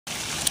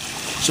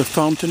There's a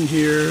fountain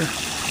here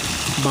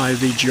by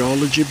the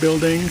geology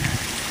building,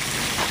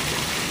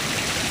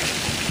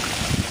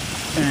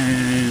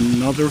 and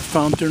another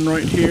fountain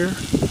right here,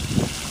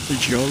 the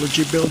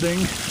geology building.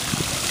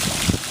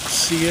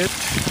 See it?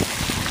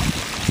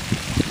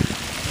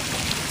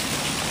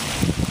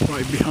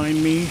 Right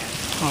behind me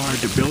are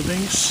the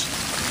buildings.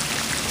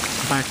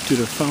 Back to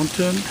the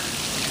fountain,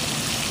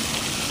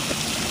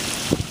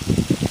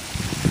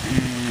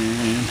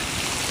 and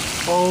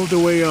all the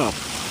way up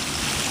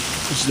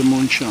is the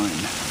moonshine.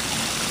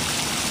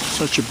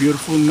 Such a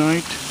beautiful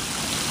night.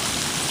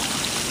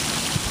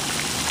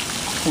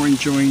 We're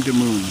enjoying the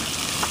moon.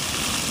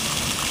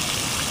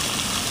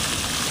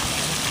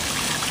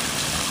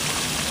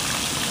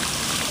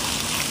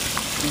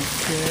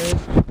 Okay,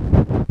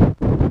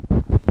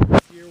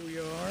 here we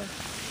are in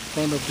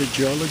front of the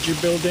geology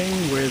building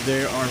where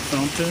there are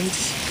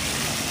fountains,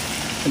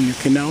 and you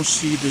can now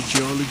see the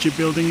geology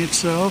building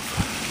itself,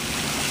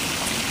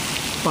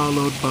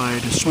 followed by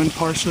the Swen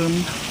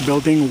Parson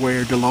building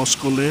where the law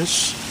school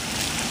is,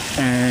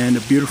 and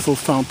a beautiful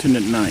fountain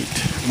at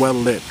night, well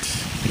lit.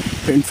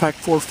 In fact,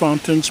 4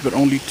 fountains, but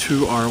only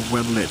 2 are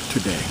well lit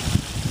today.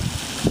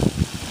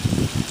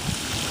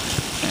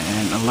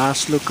 And a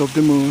last look of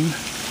the moon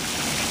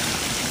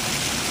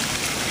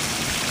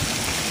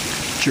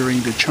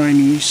during the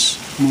Chinese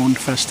Moon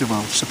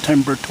Festival,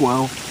 September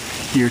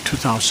 12, year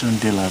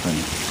 2011.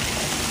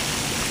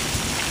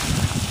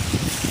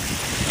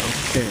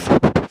 Okay,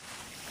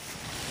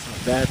 so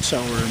that's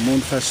our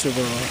Moon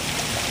Festival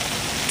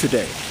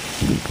today.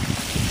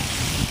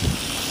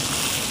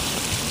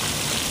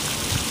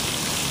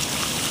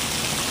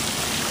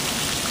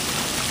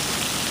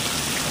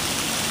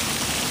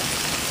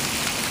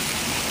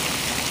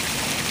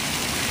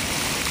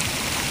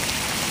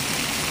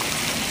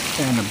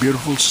 And a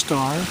beautiful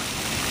star.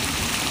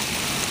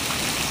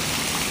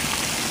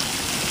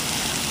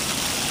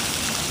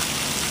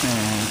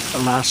 And a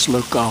last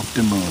look off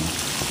the moon.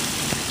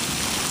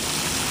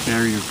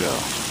 There you go.